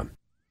 moving on.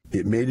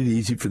 It made it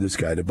easy for this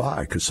guy to buy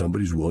because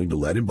somebody's willing to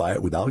let him buy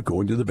it without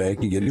going to the bank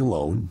and getting a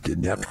loan.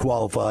 Didn't have to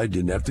qualify,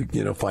 didn't have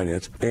to,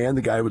 finance. And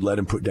the guy would let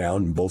him put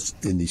down,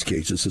 both in these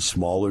cases, a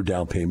smaller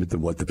down payment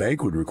than what the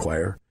bank would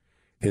require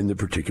in the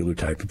particular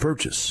type of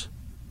purchase.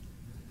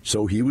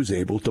 So he was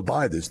able to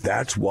buy this.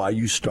 That's why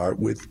you start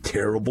with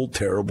terrible,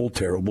 terrible,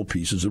 terrible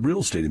pieces of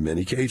real estate in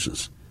many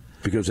cases,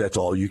 because that's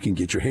all you can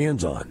get your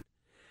hands on.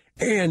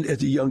 And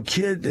as a young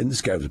kid, and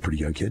this guy was a pretty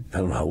young kid, I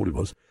don't know how old he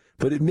was,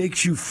 but it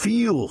makes you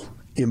feel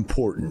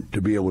important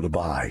to be able to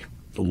buy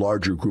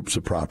larger groups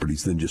of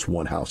properties than just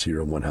one house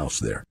here and one house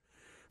there.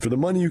 For the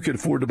money you could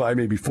afford to buy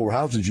maybe 4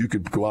 houses, you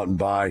could go out and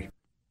buy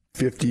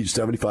 50 to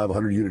 75,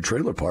 100 unit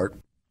trailer park.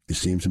 It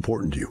seems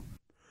important to you.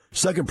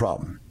 Second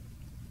problem,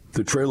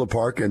 the trailer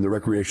park and the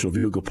recreational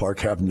vehicle park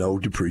have no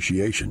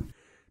depreciation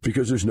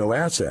because there's no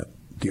asset.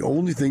 The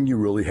only thing you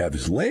really have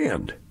is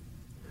land.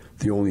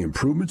 The only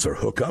improvements are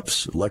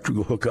hookups,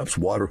 electrical hookups,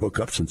 water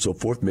hookups, and so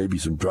forth, maybe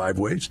some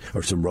driveways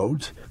or some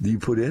roads that you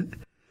put in.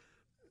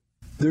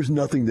 There's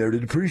nothing there to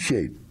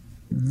depreciate.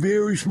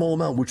 Very small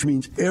amount, which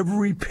means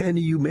every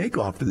penny you make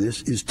off of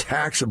this is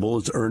taxable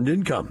as earned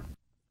income.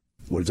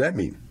 What does that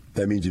mean?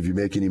 That means if you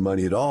make any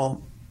money at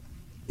all,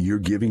 you're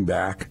giving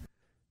back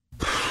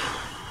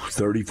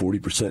 30,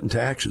 40% in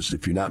taxes.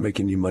 If you're not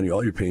making any money at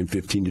all, you're paying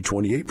 15 to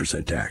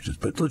 28% taxes.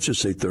 But let's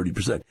just say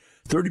 30%.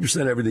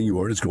 30% of everything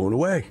you earn is going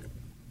away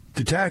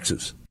to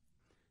taxes.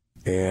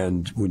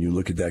 And when you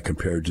look at that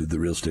compared to the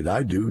real estate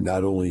I do,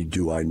 not only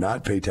do I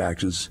not pay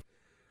taxes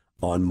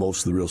on most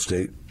of the real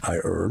estate I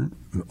own.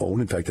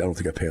 In fact, I don't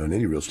think I pay on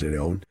any real estate I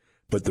own.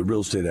 But the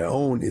real estate I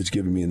own is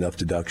giving me enough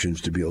deductions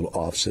to be able to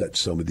offset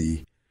some of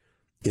the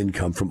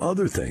income from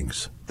other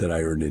things that I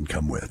earn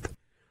income with,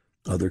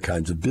 other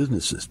kinds of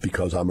businesses,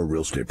 because I'm a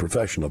real estate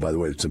professional. By the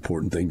way, it's an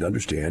important thing to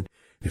understand.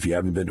 If you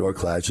haven't been to our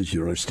classes, you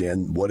don't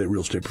understand what a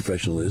real estate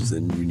professional is,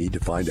 then you need to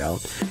find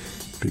out,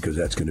 because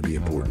that's going to be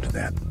important to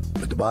that.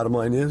 But the bottom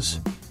line is,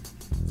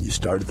 you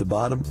start at the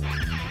bottom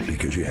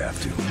because you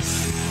have to.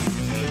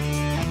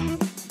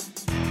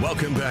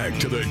 Welcome back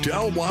to the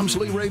Del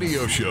Walmsley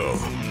Radio Show,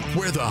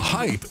 where the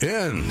hype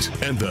ends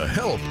and the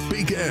help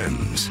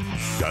begins.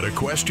 Got a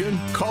question?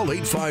 Call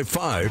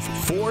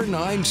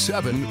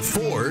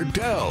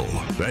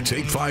 855-497-4DEL. That's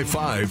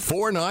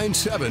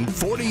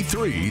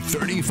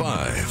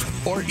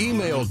 855-497-4335. Or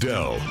email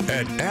Del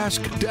at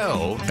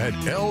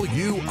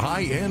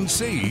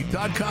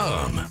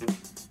askdel@luinc.com.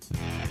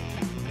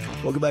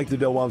 Welcome back to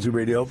Del Walmsley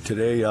Radio.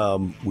 Today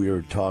we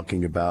are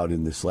talking about,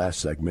 in this last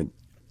segment,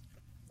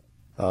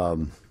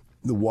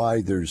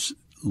 why there's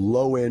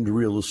low-end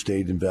real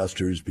estate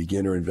investors,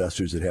 beginner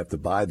investors that have to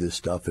buy this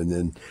stuff, and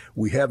then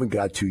we haven't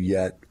got to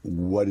yet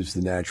what is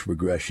the natural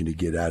progression to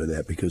get out of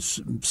that,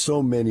 because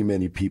so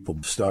many people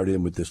start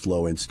in with this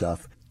low-end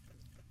stuff.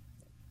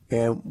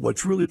 And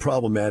what's really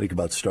problematic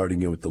about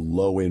starting in with the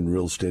low-end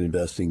real estate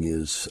investing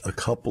is a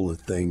couple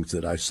of things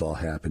that I saw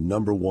happen.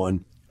 Number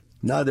one,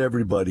 not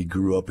everybody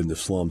grew up in the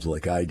slums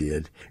like I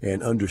did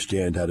and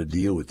understand how to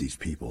deal with these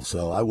people.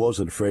 So I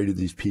wasn't afraid of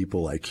these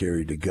people. I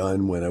carried a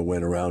gun when I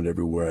went around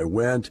everywhere I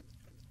went.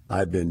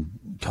 I've been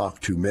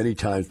talked to many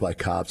times by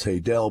cops. Hey,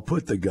 Del,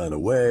 put the gun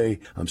away.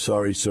 I'm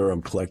sorry, sir,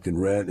 I'm collecting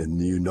rent,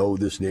 and you know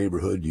this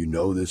neighborhood, you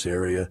know this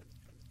area.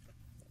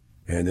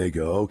 And they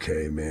go,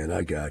 okay, man,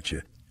 I got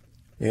you.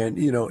 And,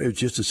 you know, it's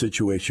just a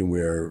situation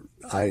where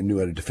I knew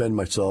how to defend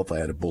myself. I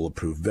had a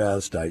bulletproof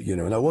vest.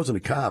 And I wasn't a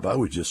cop. I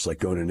was just like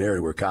going in an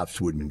area where cops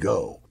wouldn't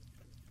go.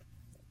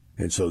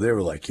 And so they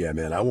were like, yeah,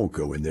 man, I won't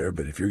go in there.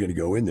 But if you're going to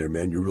go in there,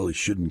 man, you really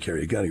shouldn't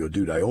carry a gun. I go,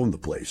 dude, I own the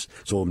place.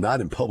 So I'm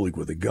not in public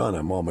with a gun.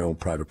 I'm on my own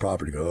private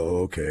property. I go,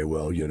 oh, okay,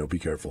 well, be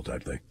careful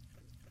type thing.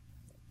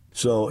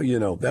 So,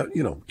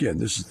 again,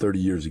 this is 30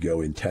 years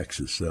ago in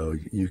Texas. So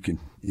you can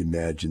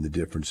imagine the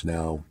difference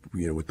now,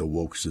 with the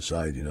woke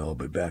society and all.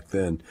 But back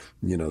then,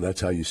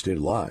 that's how you stayed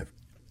alive.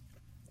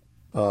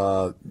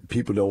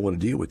 People don't want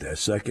to deal with that.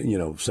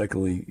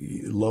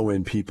 Secondly,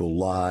 low-end people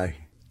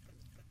lie.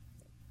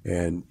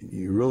 And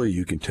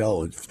you can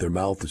tell if their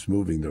mouth is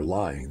moving, they're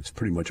lying. It's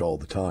pretty much all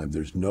the time.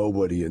 There's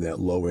nobody in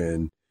that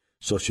low-end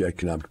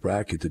socioeconomic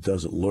bracket that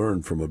doesn't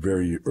learn from a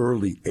very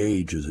early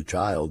age as a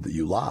child that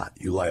you lie.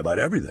 You lie about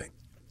everything.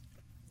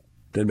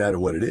 Doesn't matter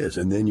what it is.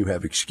 And then you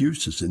have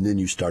excuses, and then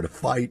you start a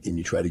fight, and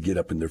you try to get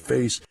up in their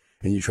face,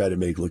 and you try to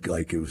make it look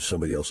like it was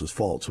somebody else's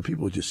fault. So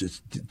people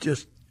it's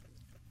just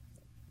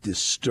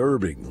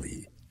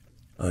disturbingly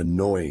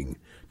annoying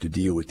to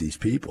deal with these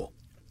people.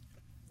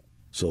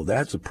 So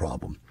that's a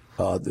problem.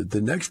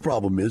 The next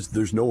problem is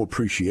there's no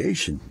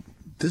appreciation.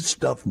 This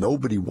stuff,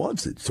 nobody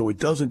wants it. So it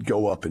doesn't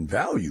go up in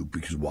value.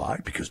 Because why?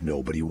 Because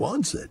nobody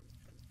wants it.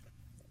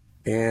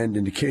 And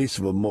in the case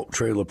of a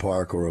trailer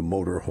park or a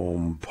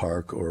motorhome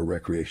park or a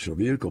recreational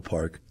vehicle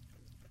park,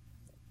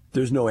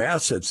 there's no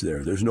assets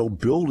there. There's no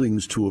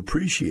buildings to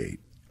appreciate.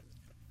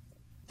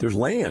 There's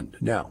land.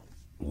 Now,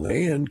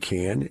 land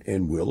can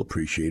and will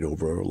appreciate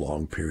over a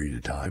long period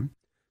of time.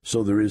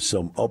 So there is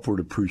some upward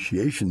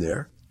appreciation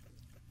there.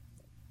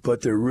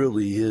 But there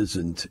really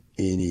isn't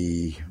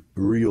any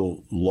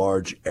real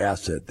large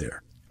asset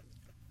there.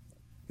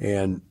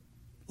 And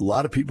a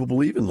lot of people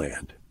believe in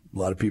land. A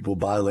lot of people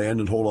buy land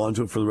and hold on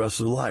to it for the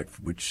rest of their life,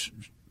 which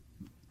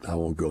I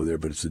won't go there,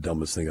 but it's the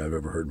dumbest thing I've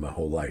ever heard in my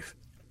whole life.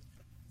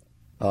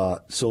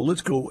 So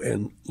let's go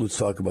and let's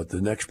talk about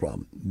the next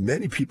problem.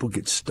 Many people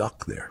get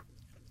stuck there.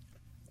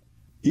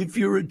 If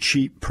you're a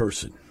cheap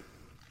person,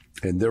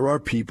 and there are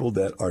people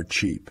that are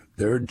cheap,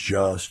 they're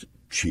just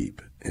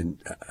cheap.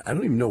 And I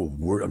don't even know a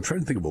word. I'm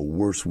trying to think of a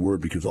worse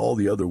word because all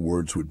the other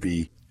words would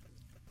be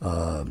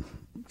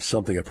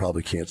something I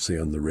probably can't say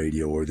on the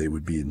radio, or they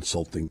would be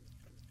insulting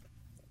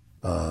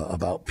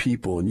about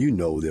people. And you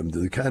know them.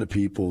 They're the kind of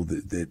people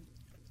that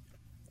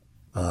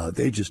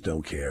they just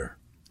don't care,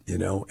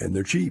 and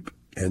they're cheap.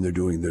 And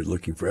they're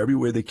looking for every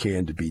way they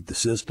can to beat the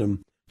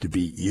system, to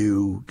beat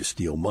you, to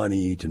steal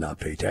money, to not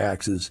pay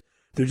taxes.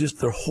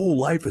 Their whole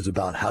life is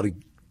about how to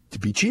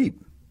be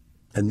cheap.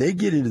 And they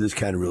get into this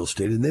kind of real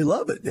estate and they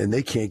love it and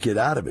they can't get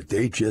out of it.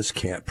 They just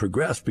can't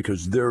progress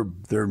because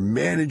their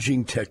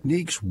managing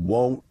techniques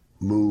won't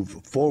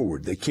move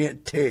forward. They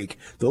can't take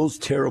those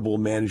terrible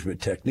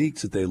management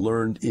techniques that they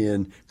learned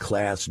in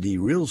Class D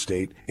real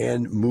estate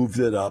and move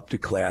that up to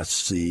Class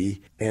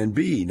C and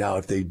B. Now,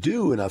 if they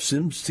do, and I've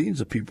seen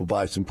some people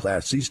buy some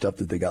Class C stuff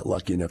that they got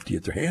lucky enough to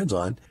get their hands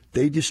on,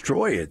 they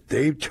destroy it.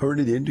 They turn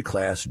it into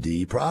Class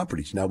D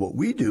properties. Now, what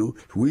we do,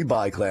 we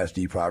buy Class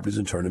D properties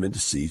and turn them into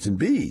C's and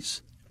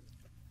B's.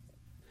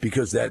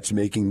 because that's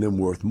making them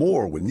worth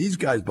more. When these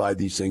guys buy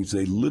these things,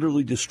 they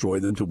literally destroy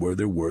them to where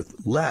they're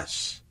worth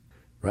less,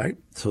 right?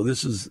 So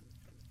this is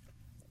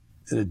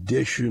an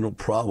additional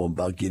problem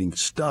about getting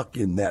stuck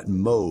in that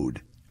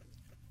mode.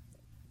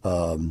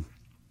 And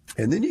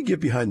then you get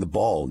behind the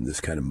ball in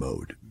this kind of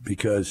mode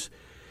because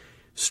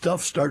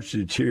stuff starts to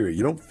deteriorate.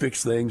 You don't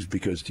fix things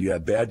because you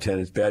have bad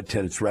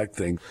tenants wreck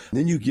things. And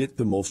then you get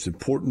the most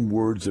important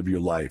words of your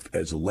life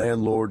as a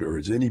landlord or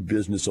as any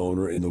business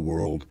owner in the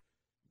world.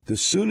 As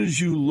soon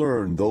as you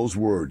learn those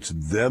words,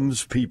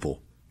 them's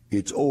people,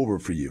 it's over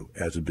for you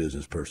as a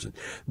business person.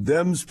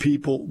 Them's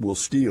people will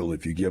steal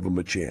if you give them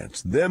a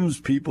chance.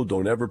 Them's people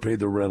don't ever pay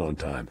the rent on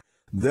time.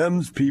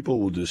 Them's people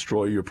will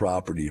destroy your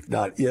property, if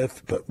not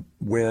if, but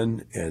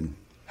when and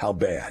how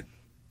bad.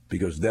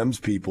 Because them's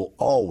people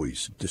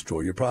always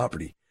destroy your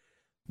property.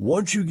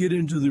 Once you get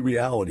into the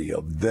reality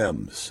of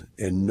them's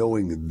and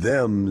knowing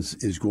them's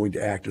is going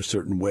to act a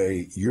certain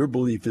way, your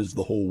belief is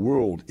the whole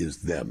world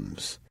is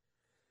them's.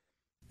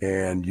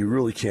 And you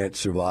really can't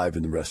survive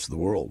in the rest of the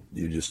world.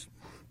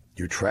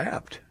 You're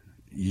trapped.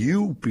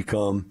 You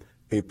become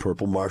a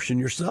purple Martian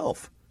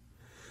yourself.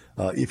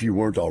 If you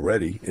weren't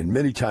already. And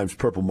many times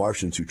purple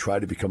Martians who try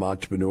to become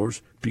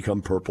entrepreneurs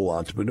become purple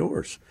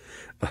entrepreneurs.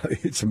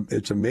 It's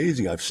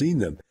amazing. I've seen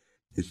them.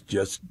 It's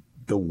just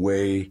the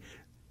way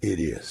it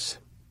is.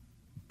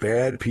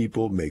 Bad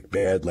people make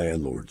bad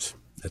landlords.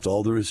 That's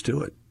all there is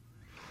to it.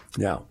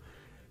 Now,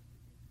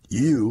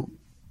 you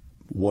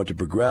want to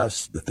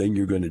progress, the thing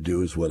you're going to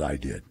do is what I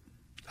did.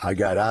 I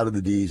got out of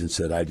the D's and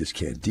said, I just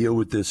can't deal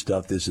with this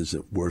stuff. This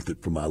isn't worth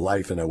it for my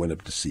life. And I went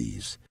up to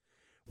C's.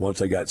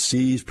 Once I got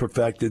C's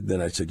perfected, then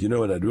I said, you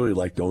know what, I'd really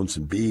like to own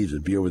some B's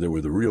and be over there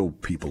where the real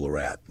people are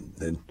at. And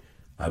then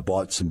I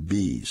bought some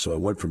B's. So I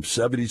went from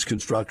 70s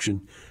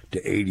construction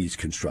to 80s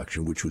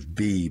construction, which was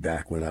B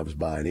back when I was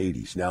buying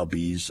 80s. Now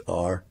B's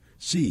are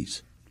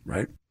C's,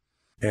 right?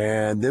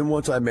 And then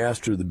once I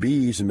mastered the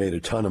B's and made a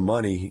ton of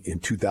money in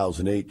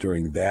 2008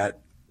 during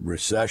that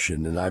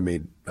recession, and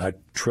I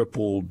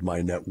tripled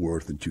my net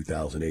worth in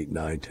 2008,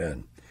 9,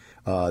 10.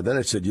 Then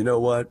I said, you know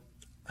what?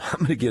 I'm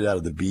going to get out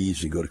of the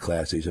B's and go to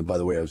Class A's. And by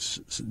the way, I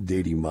was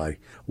dating my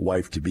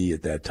wife-to-be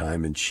at that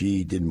time, and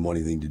she didn't want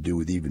anything to do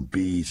with even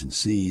B's and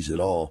C's at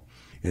all.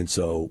 And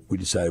so we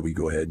decided we'd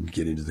go ahead and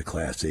get into the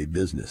Class A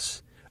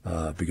business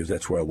because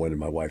that's where I wanted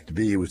my wife to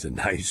be. It was a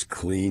nice,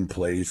 clean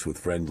place with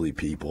friendly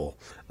people.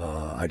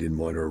 I didn't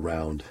want her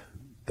around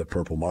the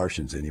purple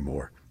Martians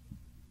anymore,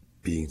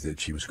 being that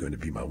she was going to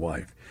be my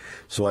wife.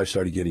 So I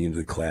started getting into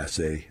the Class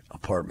A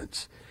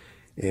apartments.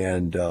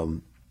 And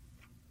the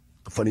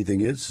funny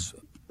thing is,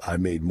 I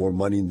made more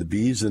money in the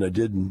B's than I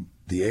did in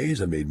the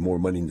A's. I made more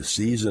money in the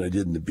C's than I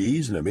did in the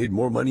B's. And I made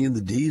more money in the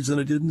D's than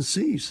I did in the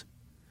C's.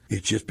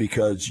 It's just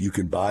because you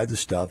can buy the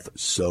stuff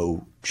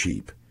so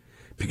cheap.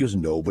 Because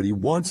nobody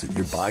wants it.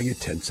 You're buying it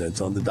 10 cents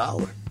on the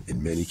dollar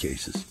in many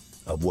cases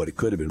of what it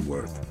could have been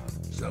worth.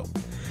 So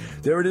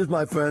there it is,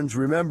 my friends.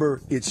 Remember,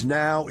 it's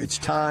now, it's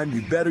time.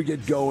 You better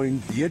get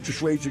going. The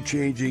interest rates are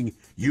changing.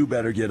 You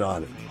better get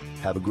on it.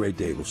 Have a great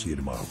day. We'll see you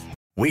tomorrow.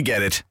 We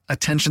get it.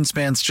 Attention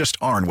spans just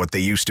aren't what they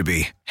used to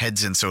be.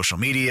 Heads in social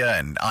media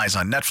and eyes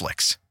on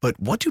Netflix. But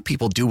what do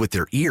people do with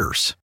their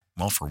ears?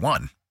 Well, for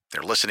one,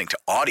 they're listening to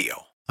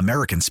audio.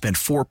 Americans spend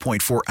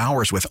 4.4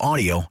 hours with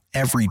audio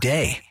every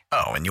day.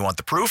 Oh, and you want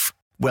the proof?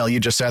 Well, you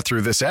just sat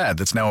through this ad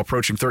that's now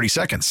approaching 30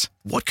 seconds.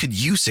 What could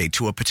you say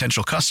to a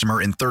potential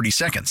customer in 30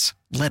 seconds?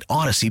 Let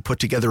Odyssey put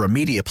together a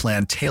media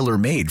plan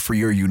tailor-made for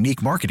your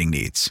unique marketing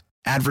needs.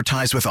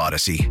 Advertise with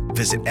Odyssey.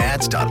 Visit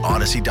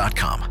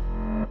ads.odyssey.com.